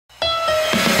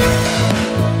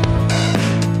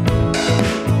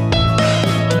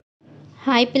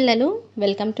Hi పిల్లలు,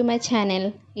 welcome to my channel.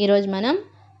 ఈరోజు మనం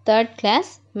 3rd class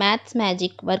maths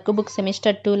magic work book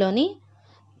semester 2లోని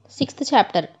 6th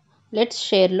chapter let's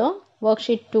షేర్లో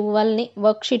worksheet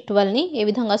 12ని ఏ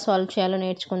విధంగా solve చేయాలో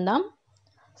నేర్చుకుందాం.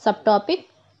 Sub topic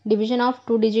division of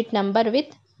 2 digit number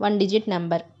with 1 digit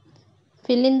number.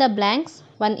 Fill in the blanks,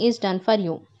 1 is done for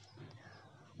you.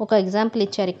 ఒక example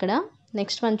ఇచ్చారు ఇక్కడ.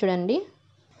 Next one చూడండి.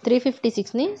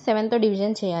 356ని 7తో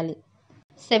division చేయాలి.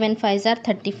 7 5s are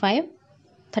 35.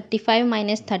 35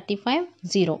 minus 35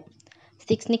 0.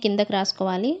 6ని కిందకి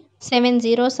రాసుకోవాలి. 7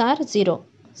 zeros are 0.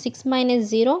 6 minus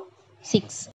 0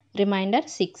 6. Reminder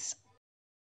 6.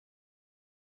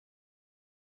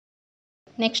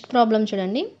 Next problem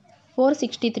చూడండి.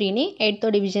 463ని 8తో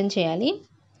డివిజన్ చేయాలి.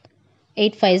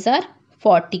 8 5s are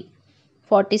 40.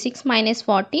 46 minus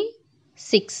 40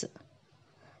 6.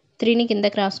 3ని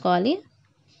కిందకి రాసుకోవాలి.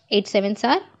 8 7s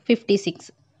are 56.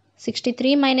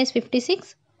 63 minus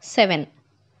 56 7.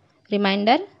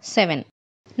 Reminder 7.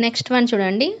 Next one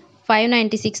చూడండి.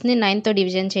 596ని 9తో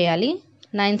డివిజన్ చేయాలి.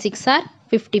 9 6 are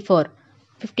 54.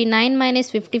 59 minus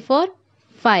 54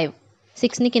 5.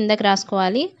 6ని కిందకి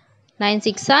రాసుకోవాలి. 9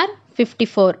 6 are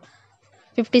 54.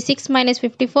 56 minus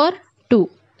 54 2.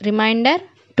 Reminder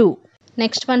 2.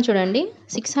 Next one చూడండి.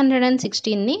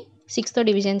 616ని 6తో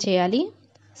డివిజన్ చేయాలి.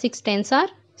 6 10s are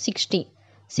 60.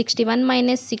 61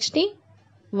 minus 60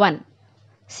 1.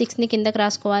 6ని కిందకి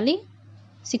రాసుకోవాలి.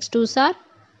 6 2s are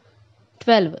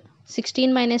 12.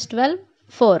 16 minus 12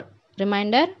 4.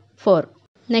 Reminder 4.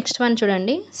 Next one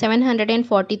చూడండి.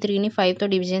 743ని 5తో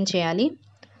డివిజన్ చేయాలి.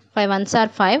 5 1s are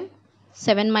 5.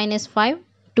 7 minus 5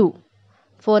 2.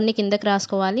 4ని కిందకి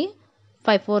రాసుకోవాలి.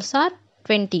 5 4s are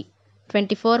 20.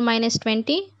 24 minus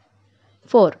 20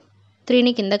 4.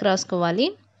 3ని కిందకి రాసుకోవాలి.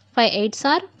 5 8s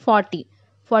are 40.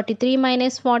 43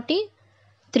 minus 40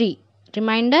 3.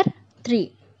 రిమైండర్ 3.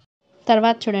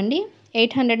 తర్వాత చూడండి.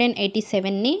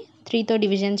 887ని 3తో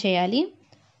డివిజన్ చేయాలి.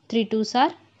 3 2s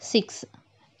are 6.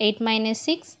 8 minus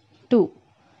 6 2.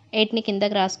 8ని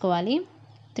కిందకి రాసుకోవాలి.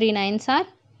 3 9s are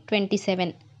 27.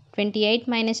 28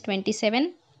 minus 27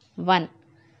 1.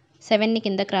 7ని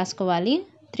కిందకి రాసుకోవాలి.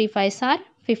 3 5s are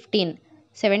 15.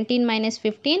 17 minus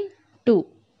 15 2.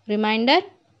 Reminder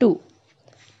 2.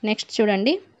 Next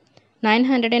చూడండి.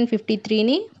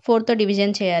 953ని 4తో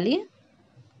డివిజన్ చేయాలి.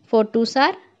 4 2s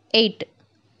are 8.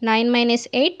 9 minus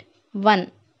 8 1.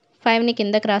 5ని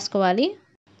కిందకి రాసుకోవాలి.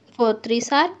 4 3s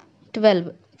are 12.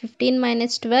 15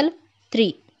 minus 12 3.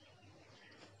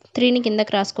 3ని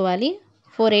కిందకి రాసుకోవాలి.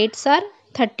 4 8s are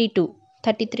 32.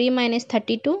 33 minus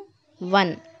 32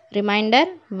 1. Reminder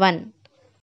 1.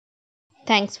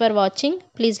 Thanks for watching.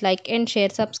 Please like and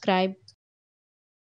share, subscribe.